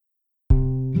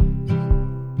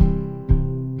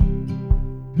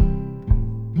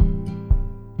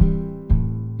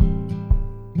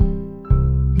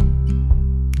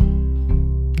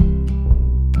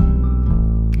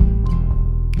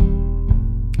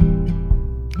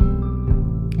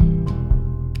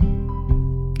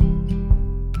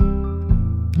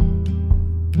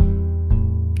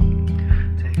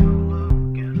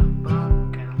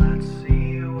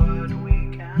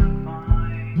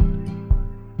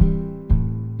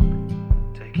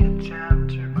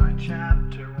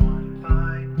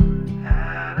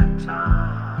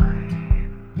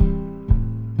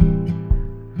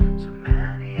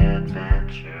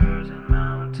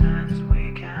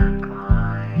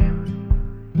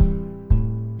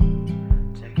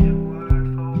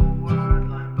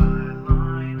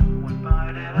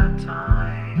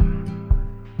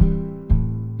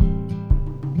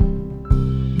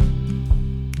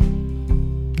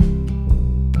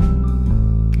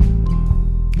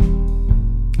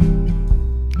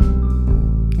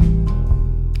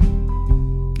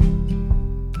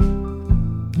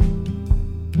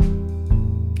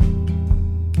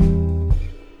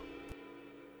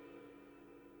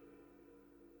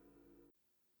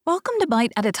Welcome to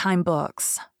Bite at a Time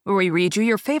Books, where we read you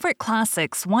your favorite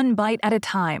classics one bite at a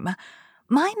time.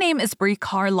 My name is Brie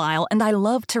Carlisle, and I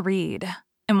love to read,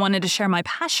 and wanted to share my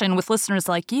passion with listeners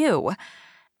like you.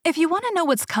 If you want to know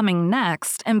what's coming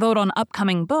next and vote on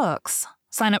upcoming books,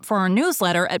 sign up for our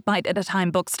newsletter at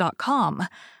biteatatimebooks.com.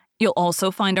 You'll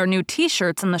also find our new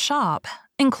t-shirts in the shop,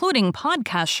 including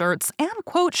podcast shirts and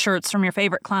quote shirts from your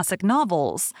favorite classic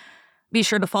novels. Be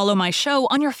sure to follow my show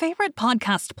on your favorite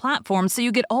podcast platform so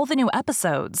you get all the new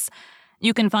episodes.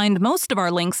 You can find most of our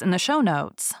links in the show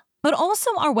notes, but also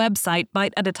our website,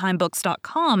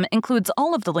 biteatatimebooks.com, includes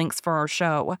all of the links for our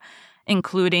show,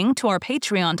 including to our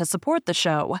Patreon to support the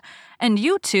show, and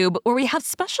YouTube, where we have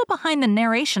special behind the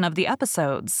narration of the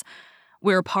episodes.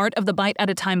 We're part of the Bite at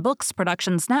a Time Books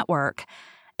Productions Network.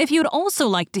 If you'd also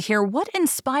like to hear what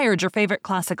inspired your favorite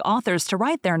classic authors to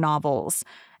write their novels,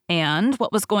 and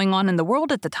what was going on in the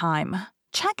world at the time,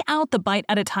 check out the Bite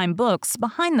at a Time Books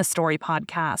Behind the Story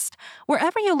podcast,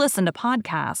 wherever you listen to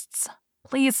podcasts.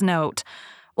 Please note,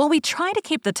 while we try to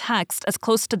keep the text as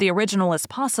close to the original as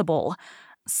possible,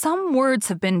 some words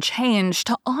have been changed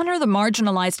to honor the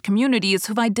marginalized communities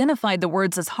who've identified the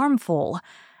words as harmful,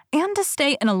 and to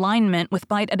stay in alignment with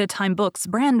Bite at a Time Books'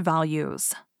 brand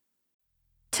values.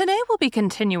 Today we'll be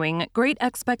continuing Great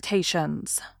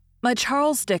Expectations by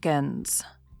Charles Dickens.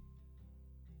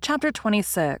 Chapter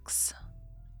 26.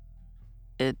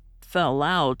 It fell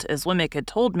out as Wemmick had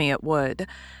told me it would,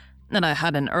 and I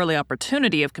had an early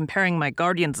opportunity of comparing my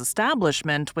guardian's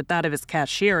establishment with that of his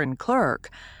cashier and clerk.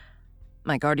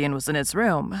 My guardian was in his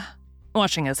room,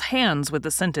 washing his hands with the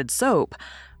scented soap,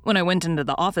 when I went into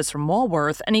the office from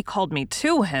Walworth, and he called me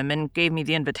to him and gave me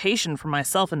the invitation for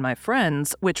myself and my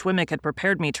friends, which Wemmick had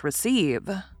prepared me to receive.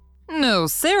 "No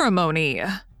ceremony,"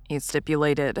 he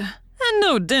stipulated, "and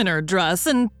no dinner dress,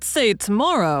 and say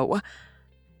tomorrow."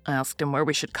 I asked him where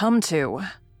we should come to,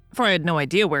 for I had no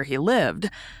idea where he lived,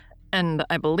 and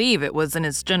I believe it was in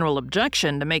his general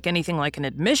objection to make anything like an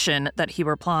admission that he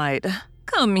replied,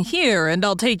 "Come here, and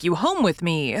I'll take you home with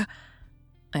me."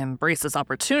 I embraced this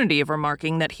opportunity of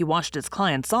remarking that he washed his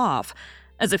clients off,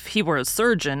 as if he were a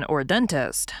surgeon or a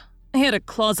dentist. He had a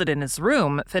closet in his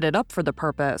room fitted up for the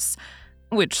purpose,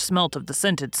 which smelt of the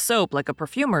scented soap like a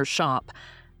perfumer's shop.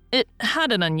 It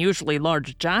had an unusually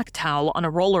large jack towel on a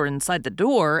roller inside the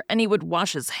door, and he would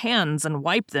wash his hands and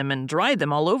wipe them and dry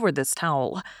them all over this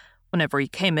towel whenever he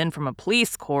came in from a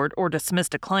police court or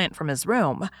dismissed a client from his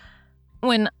room.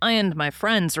 When I and my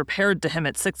friends repaired to him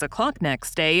at 6 o'clock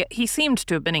next day, he seemed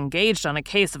to have been engaged on a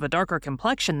case of a darker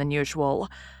complexion than usual,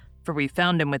 for we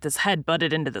found him with his head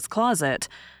butted into this closet,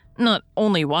 not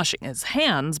only washing his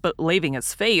hands, but laving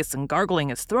his face and gargling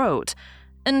his throat.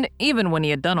 And even when he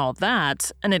had done all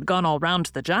that, and had gone all round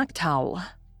to the jack towel,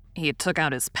 he took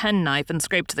out his penknife and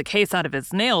scraped the case out of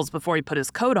his nails before he put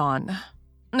his coat on.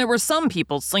 There were some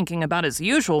people slinking about as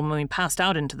usual when we passed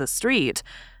out into the street,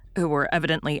 who were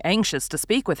evidently anxious to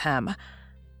speak with him,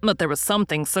 but there was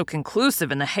something so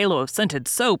conclusive in the halo of scented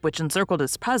soap which encircled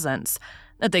his presence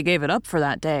that they gave it up for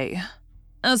that day.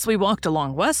 As we walked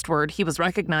along westward, he was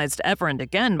recognized ever and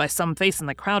again by some face in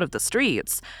the crowd of the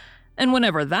streets, and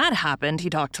whenever that happened, he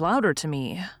talked louder to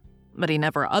me, but he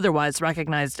never otherwise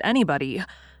recognized anybody,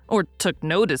 or took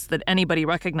notice that anybody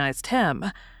recognized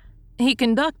him. He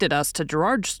conducted us to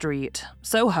Gerrard Street,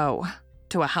 Soho,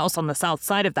 to a house on the south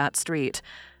side of that street,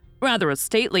 rather a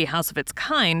stately house of its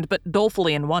kind, but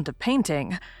dolefully in want of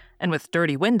painting, and with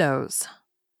dirty windows.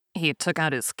 He took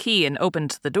out his key and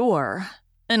opened the door,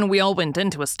 and we all went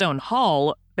into a stone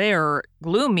hall, bare,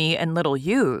 gloomy, and little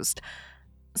used.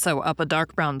 So up a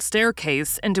dark brown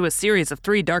staircase into a series of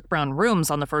 3 dark brown rooms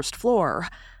on the first floor.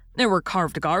 There were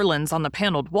carved garlands on the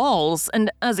paneled walls,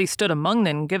 and as he stood among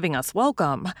them giving us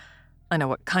welcome, I know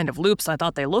what kind of loops I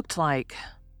thought they looked like.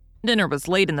 Dinner was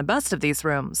laid in the best of these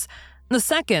rooms. The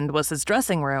second was his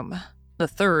dressing room, the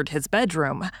third his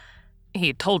bedroom.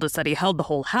 He told us that he held the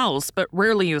whole house, but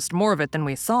rarely used more of it than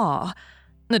we saw.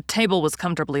 The table was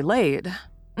comfortably laid.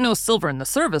 No silver in the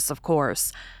service, of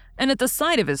course, and at the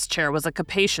side of his chair was a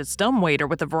capacious dumbwaiter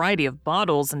with a variety of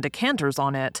bottles and decanters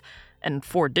on it, and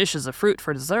 4 dishes of fruit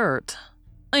for dessert.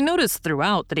 I noticed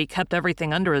throughout that he kept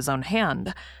everything under his own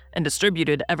hand, and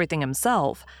distributed everything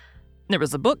himself. There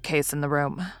was a bookcase in the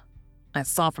room. I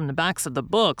saw from the backs of the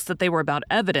books that they were about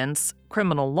evidence,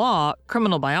 criminal law,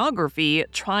 criminal biography,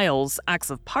 trials, acts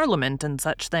of parliament, and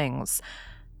such things.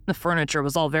 The furniture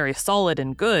was all very solid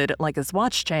and good, like his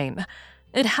watch chain.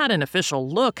 It had an official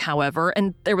look, however,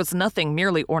 and there was nothing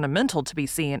merely ornamental to be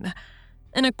seen.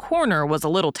 In a corner was a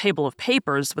little table of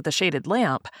papers with a shaded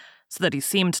lamp, so that he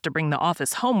seemed to bring the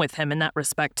office home with him in that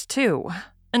respect too,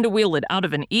 and to wheel it out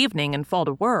of an evening and fall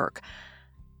to work.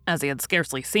 as he had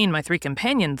scarcely seen my 3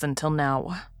 companions until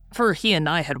now, for he and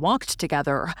I had walked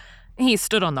together. He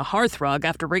stood on the hearthrug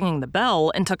after ringing the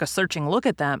bell and took a searching look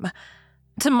at them.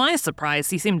 To my surprise,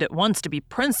 he seemed at once to be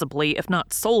principally, if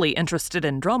not solely, interested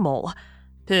in Drummle.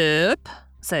 "Pip,"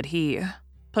 said he,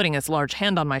 putting his large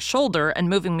hand on my shoulder and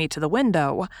moving me to the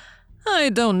window. "I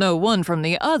don't know one from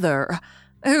the other.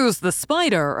 Who's the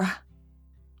spider?"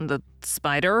 "The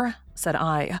spider?" said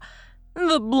I.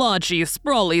 "The blotchy,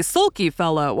 sprawly, sulky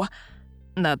fellow."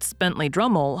 "That's Bentley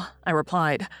Drummle," I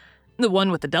replied. "The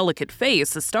one with the delicate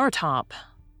face is Startop."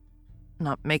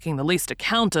 "Not making the least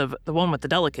account of the one with the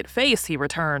delicate face," he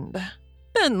returned.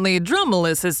 "Bentley Drummle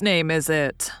is his name, is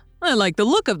it? I like the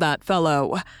look of that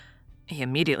fellow." He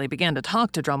immediately began to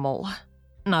talk to Drummle,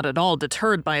 not at all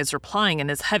deterred by his replying in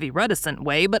his heavy, reticent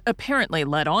way, but apparently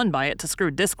led on by it to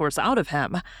screw discourse out of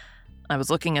him. I was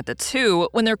looking at the two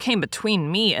when there came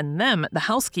between me and them the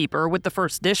housekeeper with the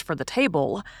first dish for the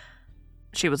table.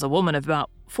 She was a woman of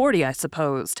about 40, I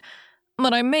supposed,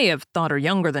 but I may have thought her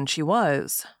younger than she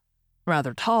was.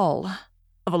 Rather tall,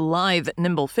 of a lithe,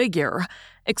 nimble figure,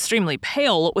 extremely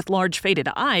pale with large faded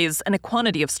eyes and a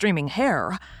quantity of streaming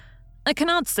hair. I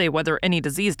cannot say whether any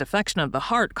diseased affection of the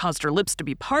heart caused her lips to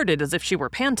be parted as if she were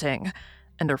panting,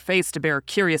 and her face to bear a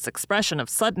curious expression of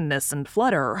suddenness and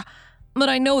flutter, but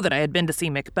I know that I had been to see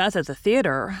Macbeth at the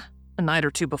theater a night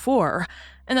or 2 before,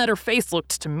 and that her face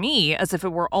looked to me as if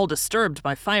it were all disturbed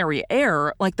by fiery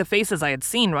air, like the faces I had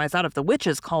seen rise out of the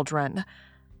witch's cauldron.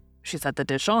 She set the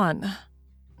dish on,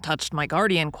 touched my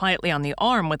guardian quietly on the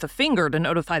arm with a finger to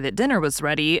notify that dinner was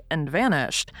ready, and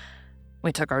vanished.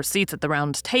 We took our seats at the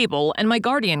round table, and my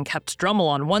guardian kept Drummle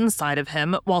on one side of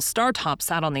him while Startop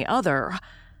sat on the other.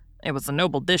 It was a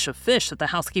noble dish of fish that the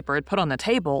housekeeper had put on the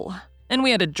table, and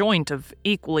we had a joint of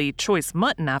equally choice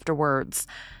mutton afterwards,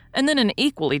 and then an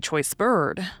equally choice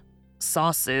bird.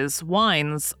 Sauces,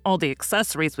 wines, all the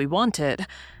accessories we wanted,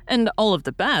 and all of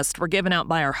the best were given out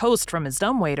by our host from his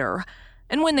dumbwaiter,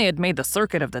 and when they had made the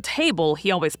circuit of the table,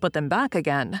 he always put them back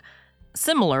again.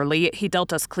 Similarly, he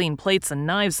dealt us clean plates and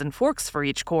knives and forks for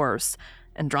each course,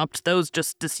 and dropped those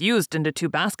just disused into 2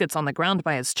 baskets on the ground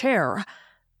by his chair.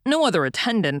 No other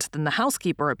attendant than the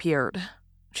housekeeper appeared.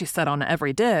 She sat on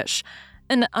every dish,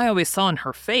 and I always saw in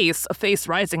her face a face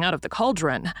rising out of the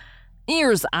cauldron.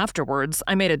 Years afterwards,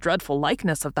 I made a dreadful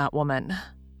likeness of that woman,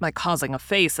 by causing a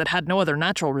face that had no other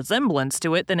natural resemblance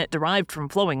to it than it derived from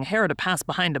flowing hair to pass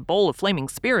behind a bowl of flaming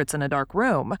spirits in a dark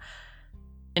room.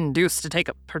 Induced to take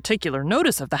a particular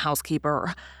notice of the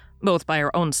housekeeper, both by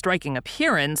her own striking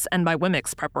appearance and by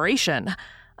Wemmick's preparation,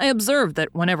 I observed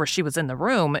that whenever she was in the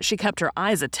room, she kept her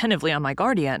eyes attentively on my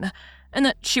guardian, and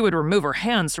that she would remove her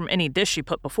hands from any dish she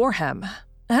put before him,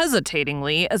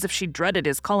 hesitatingly as if she dreaded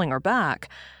his calling her back,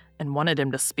 and wanted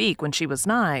him to speak when she was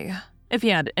nigh, if he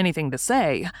had anything to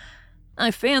say.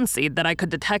 I fancied that I could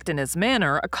detect in his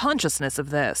manner a consciousness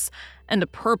of this, and a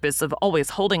purpose of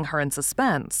always holding her in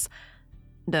suspense.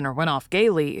 Dinner went off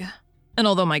gaily, and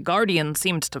although my guardian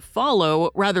seemed to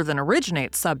follow rather than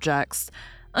originate subjects,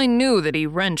 I knew that he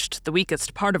wrenched the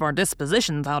weakest part of our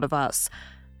dispositions out of us.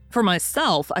 For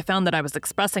myself, I found that I was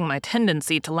expressing my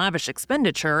tendency to lavish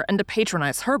expenditure and to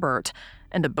patronize Herbert,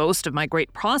 and to boast of my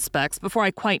great prospects before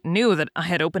I quite knew that I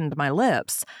had opened my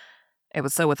lips. It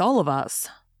was so with all of us,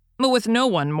 but with no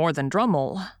one more than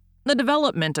Drummle, the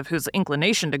development of whose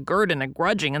inclination to gird in a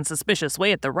grudging and suspicious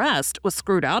way at the rest was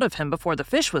screwed out of him before the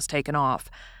fish was taken off.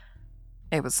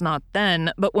 It was not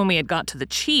then, but when we had got to the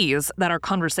cheese, that our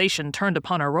conversation turned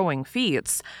upon our rowing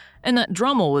feats, and that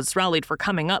Drummle was rallied for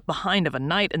coming up behind of a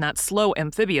night in that slow,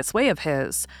 amphibious way of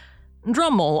his.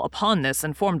 Drummle, upon this,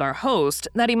 informed our host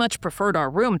that he much preferred our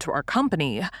room to our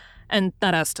company, and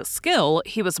that as to skill,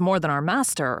 he was more than our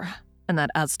master, and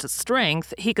that as to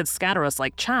strength, he could scatter us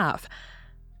like chaff.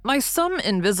 By some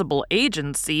invisible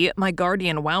agency, my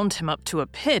guardian wound him up to a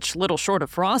pitch little short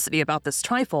of ferocity about this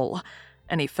trifle,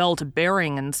 and he fell to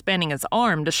bearing and spanning his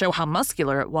arm to show how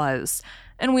muscular it was,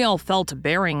 and we all fell to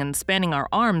bearing and spanning our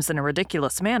arms in a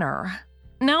ridiculous manner.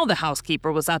 Now the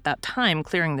housekeeper was at that time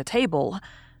clearing the table.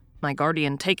 My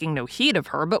guardian, taking no heed of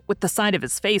her, but with the side of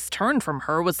his face turned from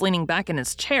her, was leaning back in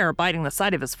his chair, biting the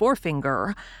side of his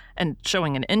forefinger, and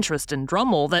showing an interest in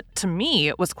Drummle that, to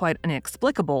me, was quite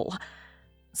inexplicable.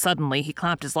 Suddenly, he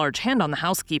clapped his large hand on the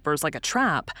housekeeper's like a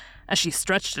trap, as she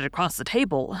stretched it across the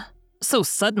table. So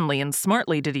suddenly and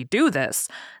smartly did he do this,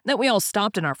 that we all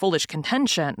stopped in our foolish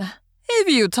contention. "If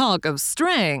you talk of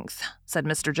strength," said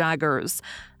Mr. Jaggers,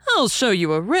 "I'll show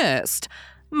you a wrist.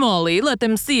 Molly, let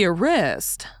them see your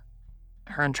wrist."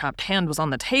 Her entrapped hand was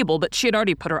on the table, but she had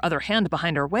already put her other hand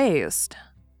behind her waist.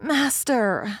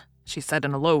 "Master," she said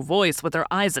in a low voice with her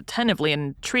eyes attentively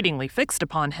and entreatingly fixed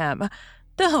upon him.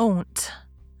 "Don't."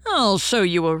 "I'll show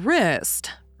you a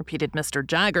wrist," repeated Mr.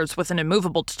 Jaggers with an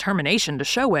immovable determination to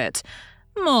show it.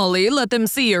 "Molly, let them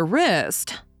see your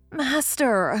wrist."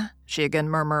 "Master," she again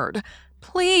murmured.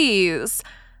 "Please."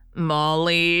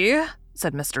 "Molly,"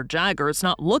 said Mr. Jaggers,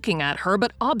 not looking at her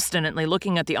but obstinately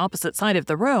looking at the opposite side of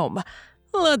the room.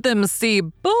 "Let them see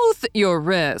both your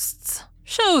wrists.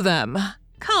 Show them.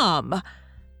 Come."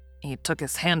 He took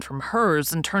his hand from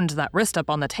hers and turned that wrist up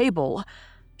on the table.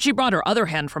 She brought her other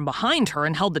hand from behind her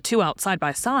and held the two out side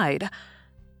by side.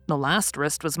 The last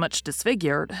wrist was much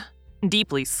disfigured,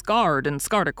 deeply scarred and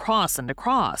scarred across and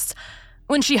across.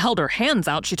 When she held her hands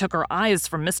out, she took her eyes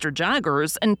from Mr.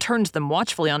 Jaggers and turned them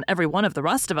watchfully on every one of the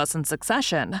rest of us in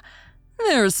succession.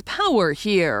 "There's power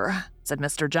here," said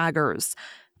Mr. Jaggers,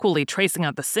 coolly tracing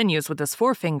out the sinews with his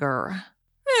forefinger.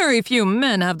 "Very few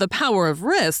men have the power of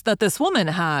wrist that this woman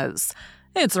has.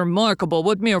 It's remarkable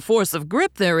what mere force of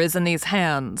grip there is in these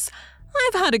hands.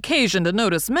 I've had occasion to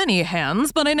notice many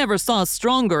hands, but I never saw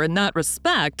stronger in that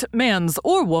respect, man's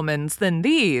or woman's, than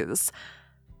these."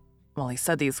 While he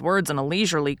said these words in a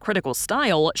leisurely, critical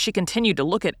style, she continued to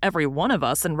look at every one of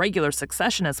us in regular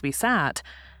succession as we sat.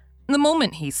 The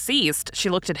moment he ceased, she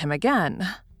looked at him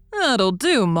again. "That'll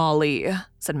do, Molly,"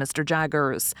 said Mr.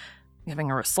 Jaggers, giving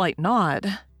her a slight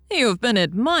nod. "You've been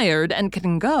admired and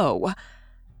can go."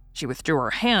 She withdrew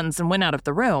her hands and went out of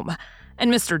the room,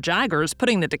 and Mr. Jaggers,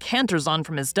 putting the decanters on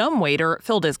from his dumbwaiter,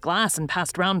 filled his glass and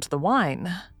passed round the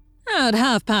wine. "At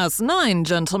 9:30,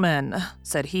 gentlemen,"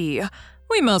 said he,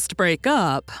 "we must break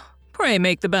up. Pray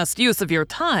make the best use of your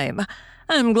time.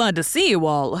 I'm glad to see you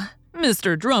all.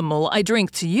 Mr. Drummle, I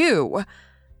drink to you."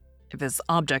 If his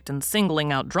object in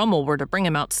singling out Drummle were to bring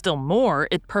him out still more,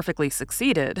 it perfectly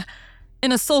succeeded.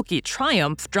 In a sulky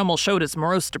triumph, Drummle showed his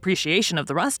morose depreciation of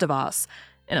the rest of us,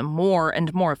 in a more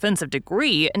and more offensive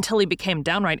degree until he became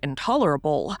downright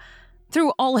intolerable.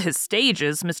 Through all his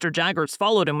stages, Mr. Jaggers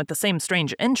followed him with the same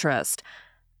strange interest.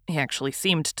 He actually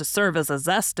seemed to serve as a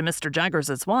zest to Mr.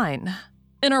 Jaggers's wine.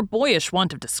 In our boyish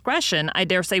want of discretion, I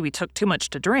dare say we took too much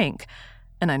to drink,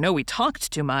 and I know we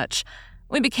talked too much.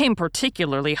 We became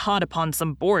particularly hot upon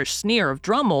some boorish sneer of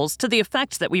Drummle's to the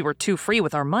effect that we were too free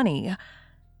with our money.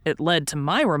 It led to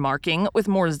my remarking, with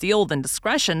more zeal than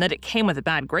discretion, that it came with a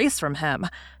bad grace from him,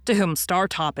 to whom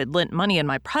Startop had lent money in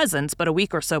my presence but a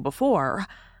week or so before.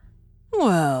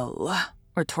 "Well,"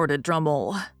 retorted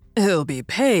Drummle, "he'll be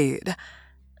paid."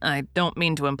 "I don't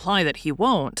mean to imply that he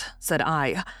won't," said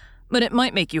I, "but it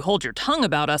might make you hold your tongue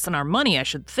about us and our money, I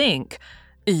should think."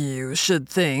 "You should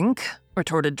think?"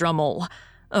 retorted Drummle.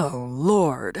 "Oh,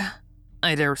 Lord."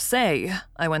 "I dare say,"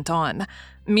 I went on,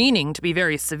 meaning to be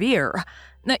very severe,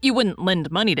 "that you wouldn't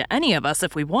lend money to any of us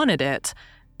if we wanted it."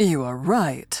 "You are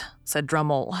right," said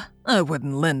Drummle. "I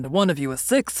wouldn't lend one of you a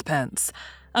sixpence.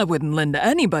 I wouldn't lend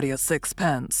anybody a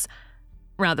sixpence."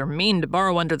 "Rather mean to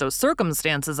borrow under those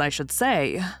circumstances, I should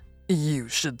say." "You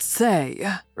should say,"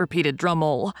 repeated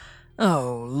Drummle.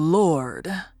 "Oh,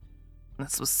 Lord."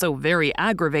 This was so very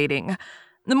aggravating,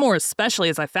 the more especially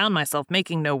as I found myself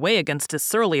making no way against his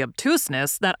surly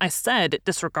obtuseness, that I said,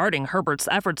 disregarding Herbert's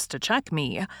efforts to check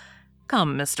me,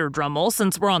 "Come, Mr. Drummle,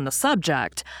 since we're on the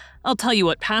subject, I'll tell you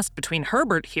what passed between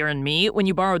Herbert here and me when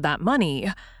you borrowed that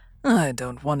money." "I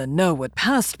don't want to know what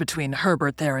passed between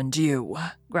Herbert there and you,"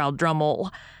 growled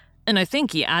Drummle, and I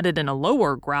think he added in a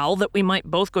lower growl that we might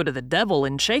both go to the devil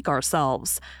and shake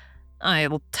ourselves.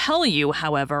 "I'll tell you,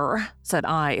 however," said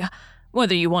I,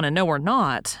 "whether you want to know or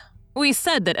not. We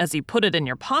said that as you put it in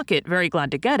your pocket, very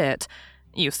glad to get it.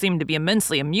 You seemed to be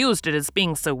immensely amused at his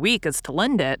being so weak as to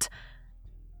lend it."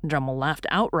 Drummle laughed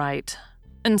outright,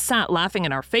 and sat laughing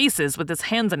in our faces with his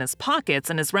hands in his pockets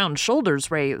and his round shoulders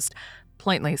raised,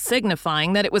 plainly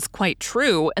signifying that it was quite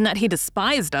true and that he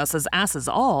despised us as asses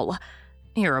all.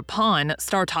 Hereupon,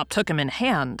 Startop took him in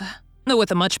hand, though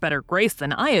with a much better grace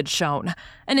than I had shown,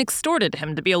 and exhorted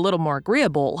him to be a little more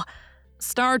agreeable.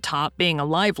 Startop being a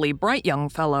lively, bright young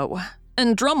fellow,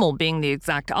 and Drummle being the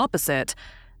exact opposite,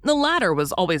 the latter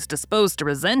was always disposed to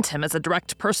resent him as a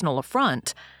direct personal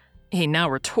affront. He now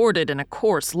retorted in a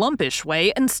coarse, lumpish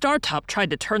way, and Startop tried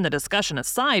to turn the discussion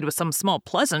aside with some small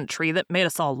pleasantry that made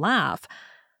us all laugh.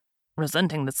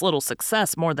 Resenting this little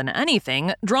success more than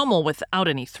anything, Drummle, without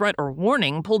any threat or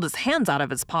warning, pulled his hands out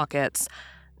of his pockets,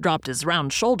 dropped his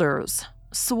round shoulders,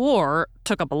 swore,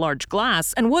 took up a large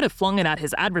glass, and would have flung it at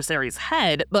his adversary's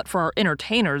head but for our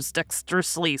entertainers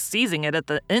dexterously seizing it at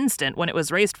the instant when it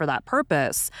was raised for that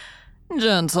purpose.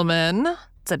 "Gentlemen,"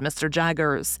 said Mr.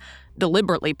 Jaggers,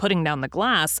 deliberately putting down the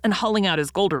glass and hauling out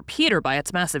his gold repeater by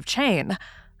its massive chain,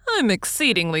 I'm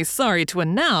exceedingly sorry to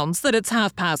announce that it's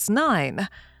 9:30.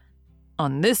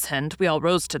 On this hint, we all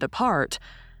rose to depart.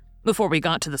 Before we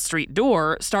got to the street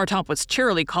door, Startop was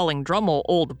cheerily calling Drummle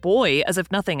old boy as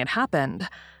if nothing had happened.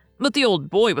 But the old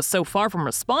boy was so far from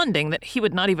responding that he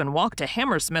would not even walk to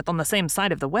Hammersmith on the same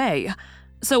side of the way.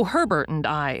 So Herbert and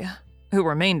I, who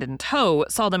remained in tow,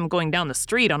 saw them going down the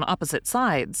street on opposite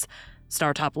sides,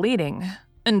 Startop leading,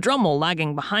 and Drummle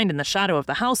lagging behind in the shadow of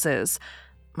the houses,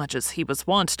 much as he was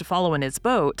wont to follow in his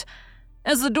boat.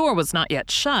 As the door was not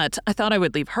yet shut, I thought I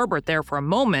would leave Herbert there for a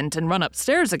moment and run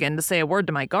upstairs again to say a word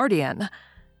to my guardian.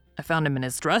 I found him in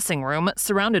his dressing room,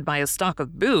 surrounded by his stock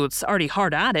of boots, already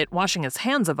hard at it, washing his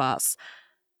hands of us.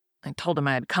 I told him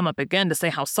I had come up again to say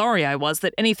how sorry I was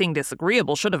that anything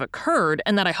disagreeable should have occurred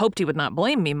and that I hoped he would not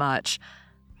blame me much.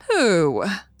 "Pooh,"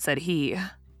 said he,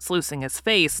 sluicing his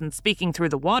face and speaking through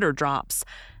the water drops.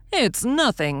 "It's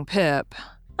nothing, Pip.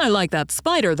 I like that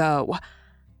spider, though."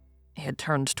 He had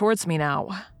turned towards me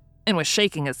now, and was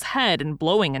shaking his head and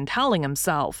blowing and toweling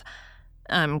himself.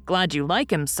 "I'm glad you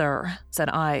like him, sir," said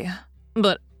I.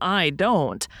 "But I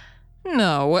don't."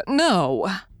 No,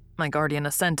 my guardian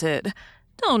assented.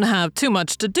 "Don't have too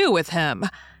much to do with him.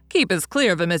 Keep as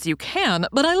clear of him as you can,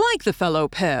 but I like the fellow,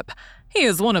 Pip. He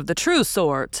is one of the true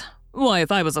sort. Why,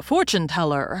 if I was a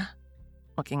fortune-teller—"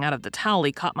 Looking out of the towel,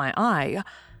 he caught my eye.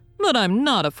 "But I'm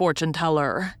not a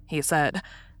fortune-teller," he said,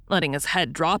 letting his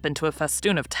head drop into a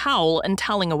festoon of towel and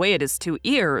toweling away at his 2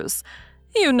 ears.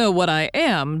 "You know what I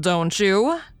am, don't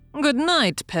you? Good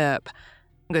night, Pip."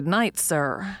 "Good night,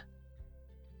 sir."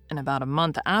 In about a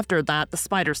month after that, the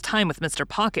spider's time with Mr.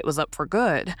 Pocket was up for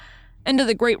good, and to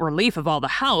the great relief of all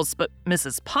the house but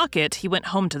Mrs. Pocket, he went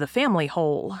home to the family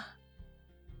hole.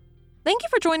 Thank you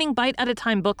for joining Bite at a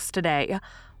Time Books today,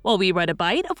 while we read a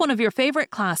bite of one of your favorite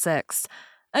classics.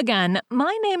 Again,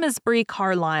 my name is Bree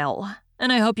Carlisle,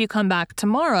 and I hope you come back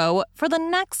tomorrow for the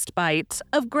next bite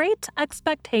of Great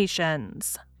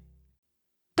Expectations.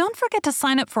 Don't forget to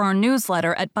sign up for our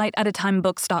newsletter at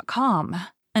biteatatimebooks.com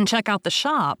and check out the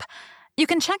shop. You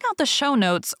can check out the show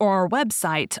notes or our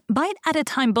website,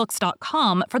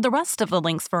 biteatatimebooks.com, for the rest of the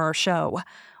links for our show.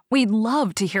 We'd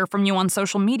love to hear from you on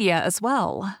social media as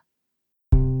well.